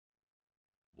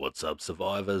What's up,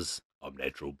 survivors? I'm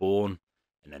NaturalBorn,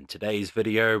 and in today's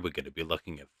video we're going to be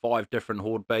looking at 5 different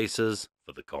horde bases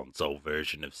for the console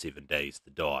version of 7 Days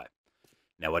to Die.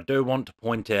 Now, I do want to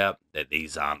point out that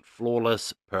these aren't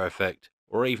flawless, perfect,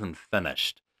 or even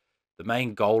finished. The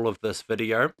main goal of this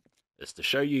video is to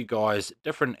show you guys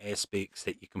different aspects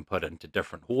that you can put into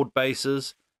different horde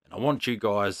bases, and I want you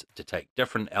guys to take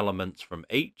different elements from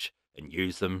each and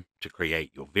use them to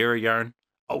create your very own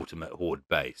ultimate horde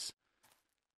base.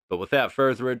 But without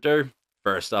further ado,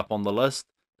 first up on the list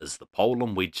is the pole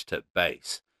and wedge tip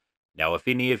base. Now, if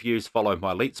any of you follow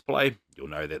my Let's Play, you'll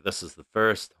know that this is the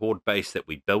first horde base that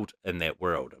we built in that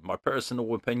world. In my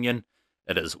personal opinion,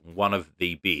 it is one of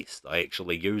the best. I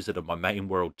actually use it in my main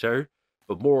world too,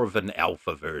 but more of an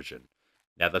alpha version.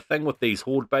 Now, the thing with these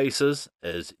horde bases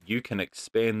is you can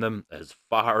expand them as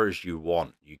far as you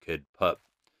want. You could put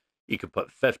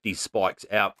 50 spikes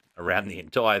out around the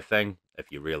entire thing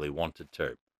if you really wanted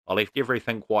to. I left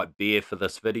everything quite bare for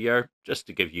this video, just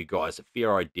to give you guys a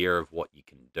fair idea of what you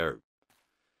can do.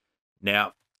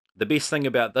 Now, the best thing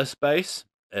about this base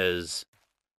is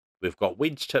we've got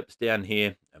wedge tips down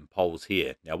here and poles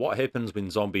here. Now, what happens when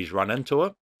zombies run into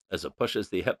it is it pushes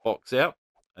their hitbox out,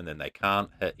 and then they can't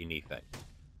hit anything.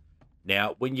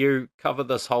 Now, when you cover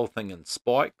this whole thing in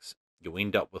spikes, you'll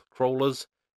end up with crawlers.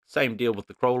 Same deal with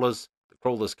the crawlers. The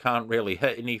crawlers can't really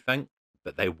hit anything,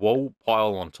 but they will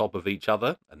pile on top of each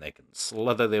other and they can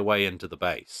slither their way into the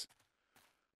base.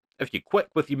 If you're quick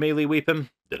with your melee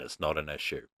weapon, then it's not an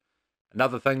issue.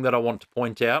 Another thing that I want to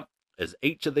point out is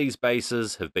each of these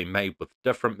bases have been made with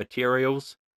different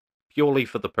materials, purely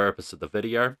for the purpose of the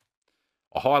video.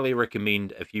 I highly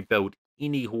recommend if you build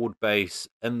any horde base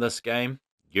in this game,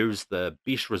 use the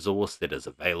best resource that is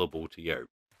available to you.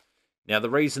 Now,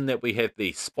 the reason that we have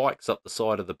these spikes up the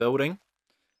side of the building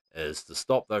is to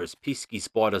stop those pesky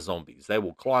spider zombies. They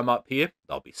will climb up here,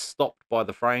 they'll be stopped by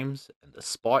the frames, and the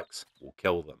spikes will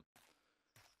kill them.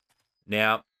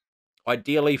 Now,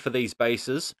 ideally for these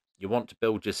bases, you want to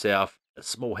build yourself a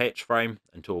small hatch frame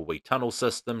into a wee tunnel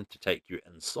system to take you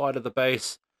inside of the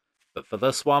base. But for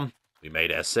this one, we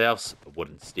made ourselves a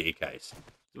wooden staircase.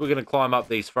 So we're going to climb up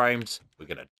these frames, we're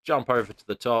going to jump over to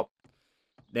the top.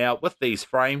 Now, with these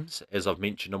frames, as I've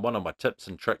mentioned in one of my tips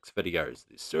and tricks videos,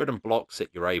 there's certain blocks that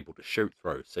you're able to shoot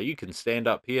through. So you can stand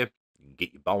up here, you can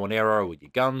get your bow and arrow with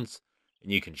your guns, and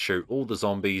you can shoot all the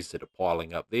zombies that are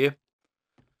piling up there.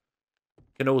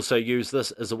 You can also use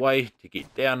this as a way to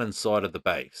get down inside of the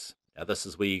base. Now, this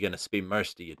is where you're going to spend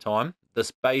most of your time.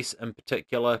 This base in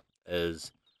particular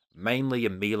is mainly a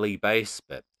melee base,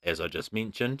 but as I just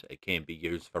mentioned, it can be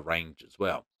used for range as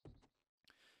well.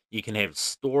 You can have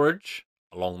storage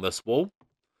along this wall.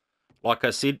 Like I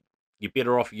said, you're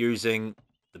better off using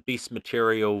the best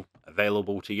material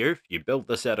available to you. If you build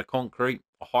this out of concrete,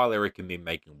 I highly recommend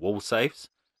making wall safes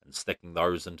and sticking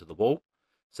those into the wall.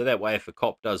 So that way if a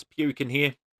cop does puke in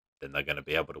here, then they're going to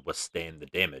be able to withstand the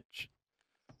damage.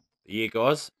 But yeah,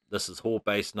 guys, this is horde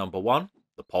base number 1,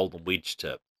 the pole and wedge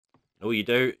tip. And all you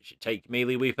do is you take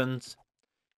melee weapons,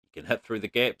 you can hit through the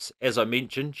gaps. As I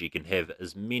mentioned, you can have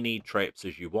as many traps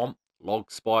as you want.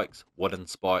 Log spikes, wooden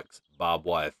spikes, barbed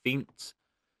wire fence,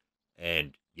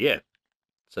 and yeah,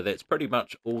 so that's pretty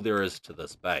much all there is to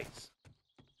this base.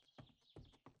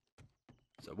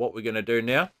 So what we're going to do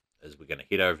now is we're going to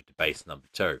head over to base number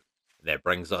 2, and that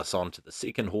brings us on to the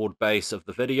second horde base of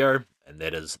the video, and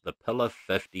that is the pillar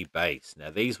 50 base. Now,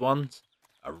 these ones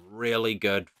are really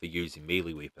good for using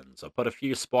melee weapons. I put a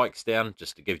few spikes down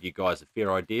just to give you guys a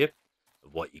fair idea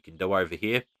of what you can do over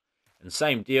here, and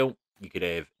same deal, you could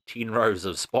have 10 rows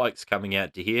of spikes coming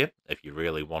out to here if you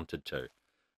really wanted to.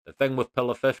 The thing with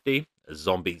pillar 50 is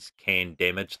zombies can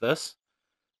damage this,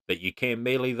 but you can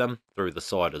melee them through the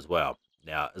side as well.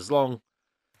 Now, as long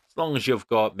as you've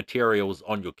got materials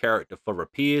on your character for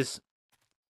repairs,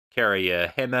 carry a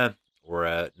hammer or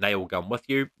a nail gun with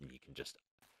you, and you can just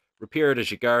repair it as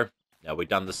you go. Now, we've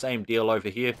done the same deal over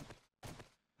here.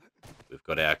 We've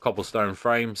got our cobblestone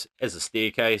frames as a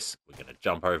staircase. We're going to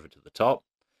jump over to the top.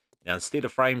 Now, instead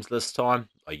of frames this time,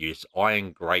 I used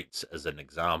iron grates as an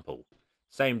example.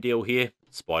 Same deal here.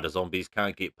 Spider zombies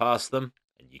can't get past them,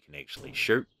 and you can actually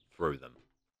shoot through them.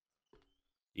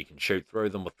 You can shoot through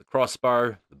them with the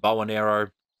crossbow, the bow and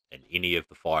arrow, and any of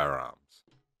the firearms.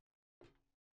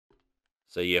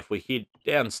 So yeah, if we head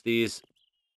downstairs,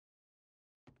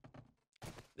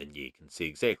 then you can see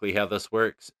exactly how this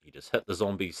works. You just hit the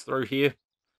zombies through here.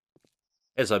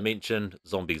 As I mentioned,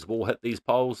 zombies will hit these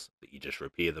poles, but you just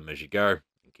repair them as you go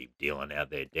and keep dealing out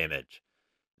their damage.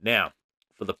 Now,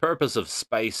 for the purpose of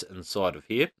space inside of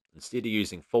here, instead of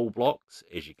using full blocks,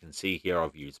 as you can see here,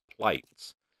 I've used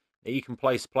plates. Now, you can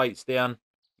place plates down.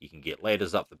 You can get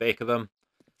ladders up the back of them.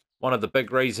 One of the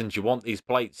big reasons you want these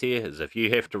plates here is if you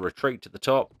have to retreat to the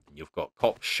top and you've got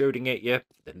cops shooting at you,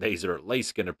 then these are at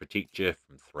least going to protect you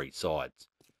from 3 sides.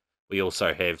 We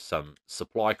also have some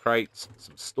supply crates,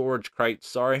 some storage crates,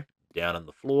 sorry, down on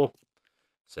the floor.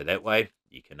 So that way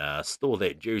you can store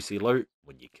that juicy loot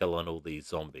when you're killing all these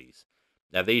zombies.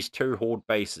 Now these 2 horde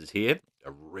bases here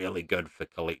are really good for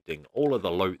collecting all of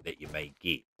the loot that you may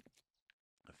get.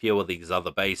 A few of these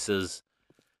other bases,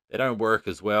 they don't work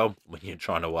as well when you're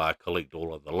trying to collect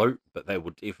all of the loot, but they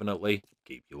will definitely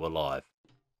keep you alive.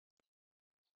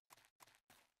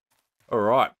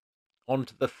 Alright, on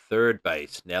to the 3rd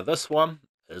base. Now this one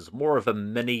is more of a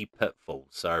mini pitfall.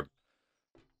 So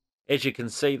as you can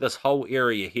see, this whole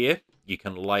area here, you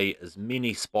can lay as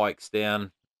many spikes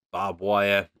down, barbed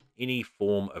wire, any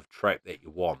form of trap that you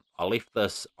want. I left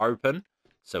this open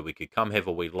so we could come have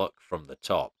a wee look from the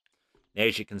top. Now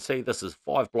as you can see, this is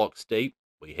 5 blocks deep.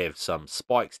 We have some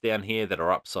spikes down here that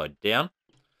are upside down.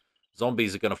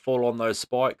 Zombies are going to fall on those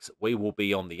spikes. We will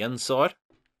be on the inside.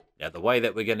 Now the way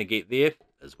that we're going to get there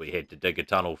is we had to dig a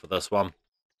tunnel for this one.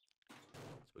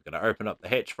 So we're going to open up the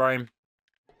hatch frame,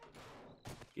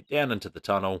 get down into the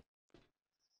tunnel,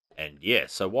 and yeah,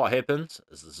 so what happens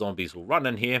is the zombies will run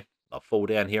in here, they'll fall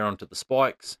down here onto the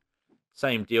spikes.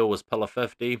 Same deal as pillar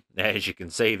 50. Now as you can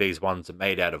see, these ones are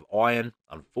made out of iron.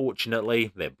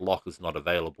 Unfortunately, that block is not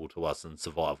available to us in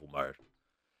survival mode.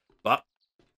 But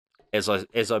as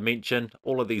I mentioned,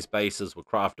 all of these bases were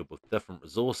crafted with different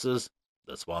resources.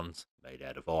 This one's made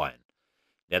out of iron.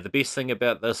 Now the best thing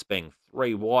about this being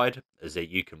 3 wide is that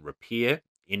you can repair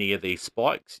any of these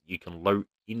spikes. You can loot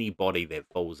anybody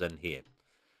that falls in here.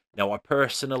 Now I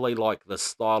personally like this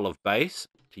style of base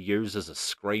to use as a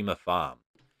screamer farm.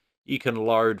 You can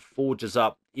load forges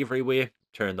up everywhere,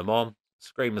 turn them on.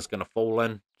 Screamer's going to fall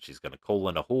in. She's going to call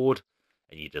in a horde.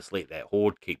 And you just let that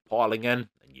horde keep piling in.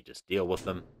 And you just deal with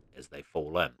them as they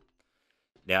fall in.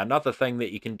 Now another thing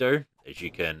that you can do is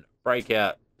you can break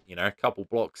out, a couple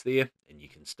blocks there. And you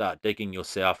can start digging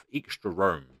yourself extra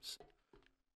rooms.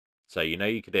 So,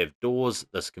 you could have doors.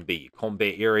 This can be your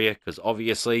combat area. Because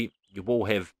obviously you will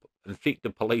have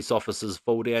infected police officers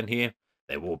fall down here.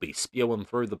 They will be spewing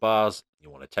through the bars. You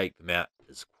want to take them out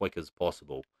as quick as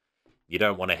possible. You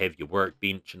don't want to have your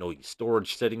workbench and all your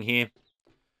storage sitting here.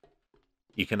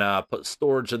 You can put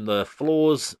storage in the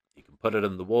floors. You can put it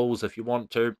in the walls if you want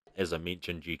to. As I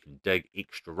mentioned, you can dig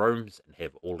extra rooms and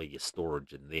have all of your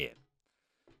storage in there.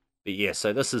 But yeah,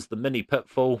 so this is the mini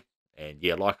pitfall. And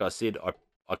yeah, like I said,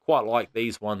 I quite like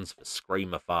these ones for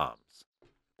screamer farms.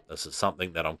 This is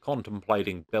something that I'm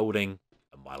contemplating building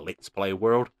in my Let's Play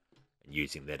world. And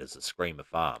using that as a screamer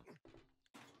farm.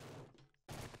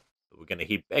 But we're going to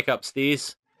head back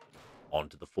upstairs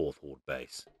onto the 4th horde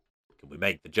base. Can we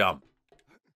make the jump?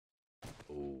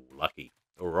 Oh, lucky.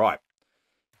 Alright.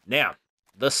 Now,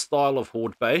 this style of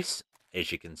horde base,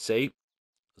 as you can see,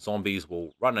 zombies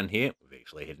will run in here. We've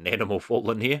actually had an animal fall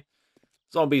in here.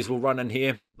 Zombies will run in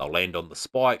here. They'll land on the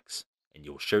spikes. And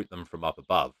you'll shoot them from up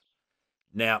above.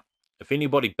 Now, if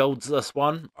anybody builds this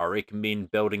one, I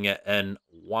recommend building it in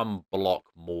 1 block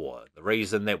more. The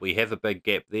reason that we have a big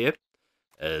gap there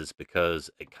is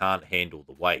because it can't handle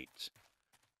the weight.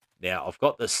 Now, I've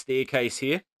got this staircase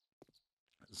here.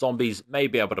 Zombies may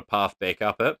be able to path back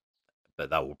up it,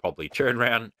 but they will probably turn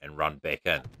around and run back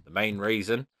in. The main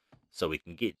reason, so we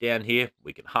can get down here,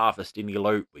 we can harvest any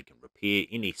loot, we can repair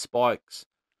any spikes,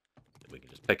 and we can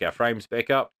just pick our frames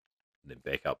back up, and then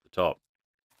back up the top.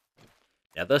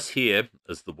 Now this here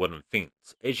is the wooden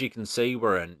fence. As you can see,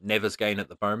 we're in Navisgain at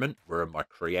the moment. We're in my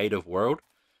creative world.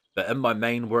 But in my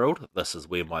main world, this is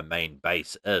where my main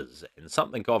base is. And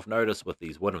something I've noticed with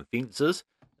these wooden fences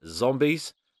is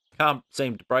zombies can't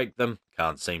seem to break them,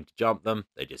 can't seem to jump them.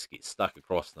 They just get stuck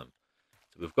across them.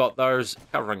 So we've got those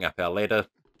covering up our ladder.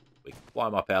 We can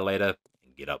climb up our ladder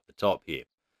and get up the top here.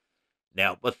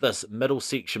 Now, with this middle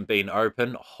section being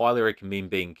open, I highly recommend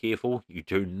being careful. You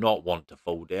do not want to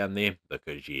fall down there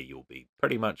because, yeah, you'll be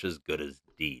pretty much as good as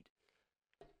dead.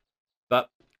 But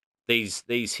these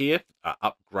here are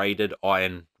upgraded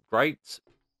iron grates.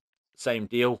 Same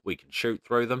deal, we can shoot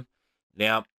through them.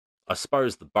 Now, I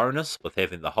suppose the bonus with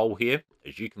having the hole here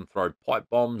is you can throw pipe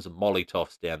bombs and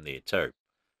Molotovs down there too.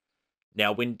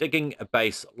 Now, when digging a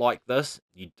base like this,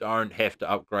 you don't have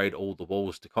to upgrade all the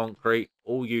walls to concrete.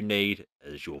 All you need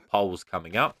is your poles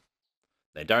coming up.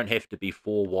 They don't have to be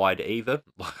 4 wide either.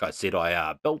 Like I said,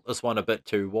 I built this one a bit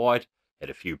too wide. Had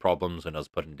a few problems when I was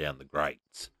putting down the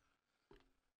grates.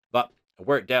 But it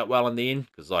worked out well in the end,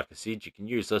 because like I said, you can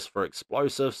use this for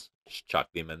explosives. Just chuck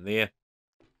them in there.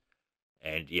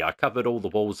 And yeah, I covered all the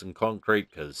walls in concrete,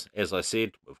 because as I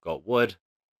said, we've got wood.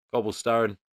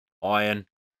 cobblestone, iron,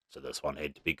 so this one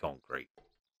had to be concrete.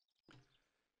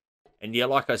 And yeah,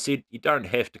 like I said, you don't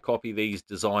have to copy these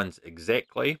designs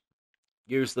exactly.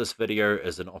 Use this video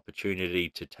as an opportunity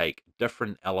to take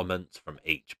different elements from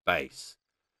each base.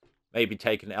 Maybe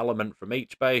take an element from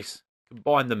each base,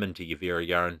 combine them into your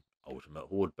very own ultimate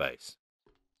horde base.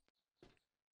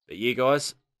 But yeah,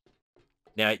 guys,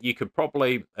 now you could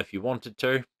probably, if you wanted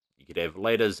to, you could have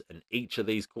ladders in each of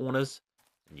these corners,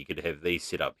 and you could have these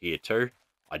set up here too.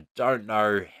 I don't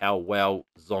know how well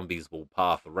zombies will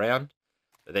path around,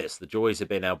 but that's the joys of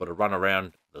being able to run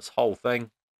around this whole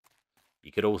thing.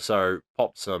 You could also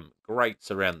pop some grates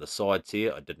around the sides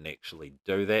here. I didn't actually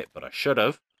do that, but I should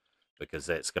have, because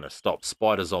that's going to stop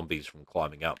spider zombies from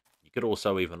climbing up. You could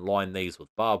also even line these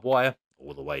with barbed wire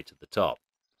all the way to the top.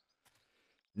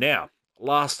 Now,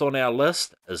 last on our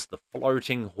list is the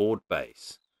floating horde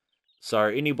base. So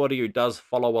anybody who does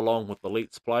follow along with the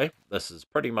Let's Play, this is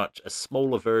pretty much a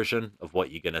smaller version of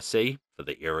what you're going to see for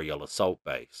the aerial assault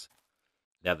base.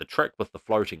 Now the trick with the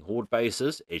floating horde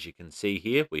bases, as you can see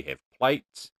here, we have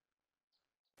plates.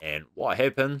 And what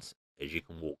happens is you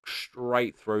can walk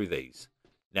straight through these.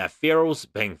 Now ferals,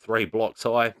 being 3 blocks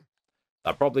high,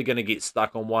 they're probably going to get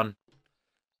stuck on one.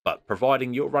 But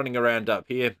providing you're running around up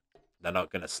here, they're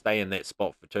not going to stay in that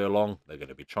spot for too long. They're going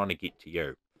to be trying to get to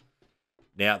you.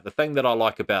 Now, the thing that I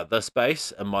like about this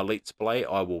base in my Let's Play,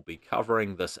 I will be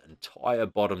covering this entire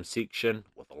bottom section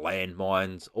with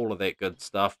landmines, all of that good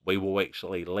stuff. We will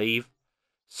actually leave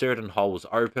certain holes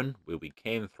open where we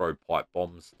can throw pipe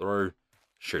bombs through,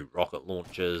 shoot rocket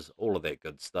launchers, all of that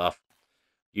good stuff.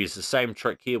 Use the same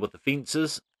trick here with the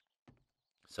fences.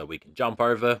 So we can jump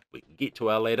over, we can get to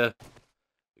our ladder,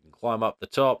 we can climb up the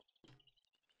top.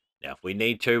 Now, if we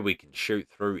need to, we can shoot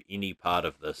through any part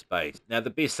of this base. Now,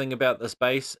 the best thing about this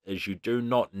base is you do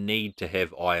not need to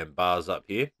have iron bars up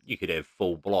here. You could have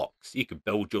full blocks. You could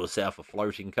build yourself a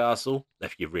floating castle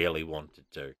if you really wanted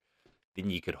to.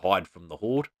 Then you could hide from the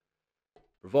horde.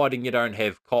 Providing you don't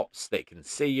have cops that can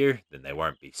see you, then they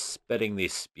won't be spitting their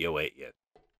spew at you.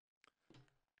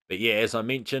 But yeah, as I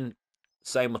mentioned,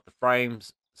 same with the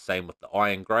frames, same with the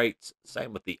iron grates,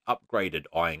 same with the upgraded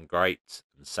iron grates,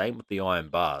 and same with the iron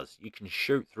bars. You can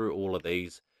shoot through all of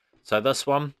these. So this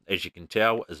one, as you can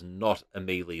tell, is not a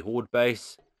melee horde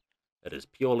base. It is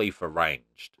purely for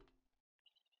ranged.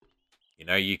 You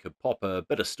know, you could pop a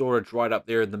bit of storage right up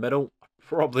there in the middle. I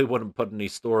probably wouldn't put any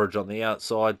storage on the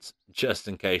outsides, just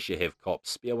in case you have cops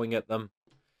spewing at them.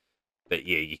 But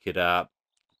yeah, you could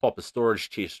pop a storage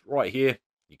chest right here.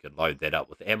 You could load that up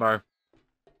with ammo.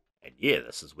 And yeah,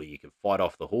 this is where you can fight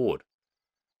off the horde.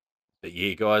 But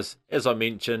yeah, guys, as I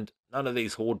mentioned, none of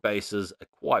these horde bases are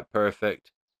quite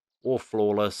perfect or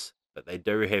flawless, but they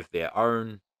do have their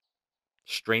own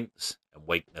strengths and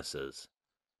weaknesses.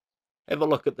 Have a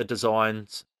look at the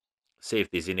designs, see if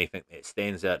there's anything that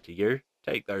stands out to you.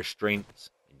 Take those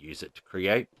strengths and use it to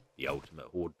create the ultimate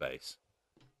horde base.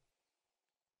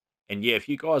 And yeah, if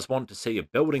you guys want to see a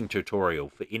building tutorial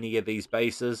for any of these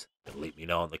bases, then let me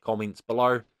know in the comments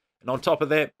below. And on top of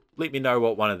that, let me know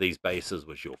what one of these bases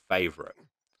was your favourite.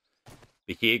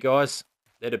 But yeah, guys,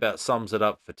 that about sums it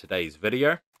up for today's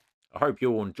video. I hope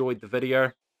you all enjoyed the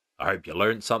video. I hope you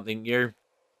learned something new.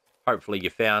 Hopefully you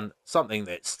found something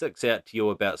that sticks out to you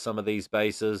about some of these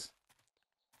bases.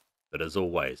 But as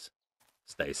always,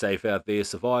 stay safe out there,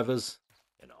 survivors,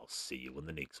 and I'll see you in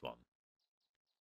the next one.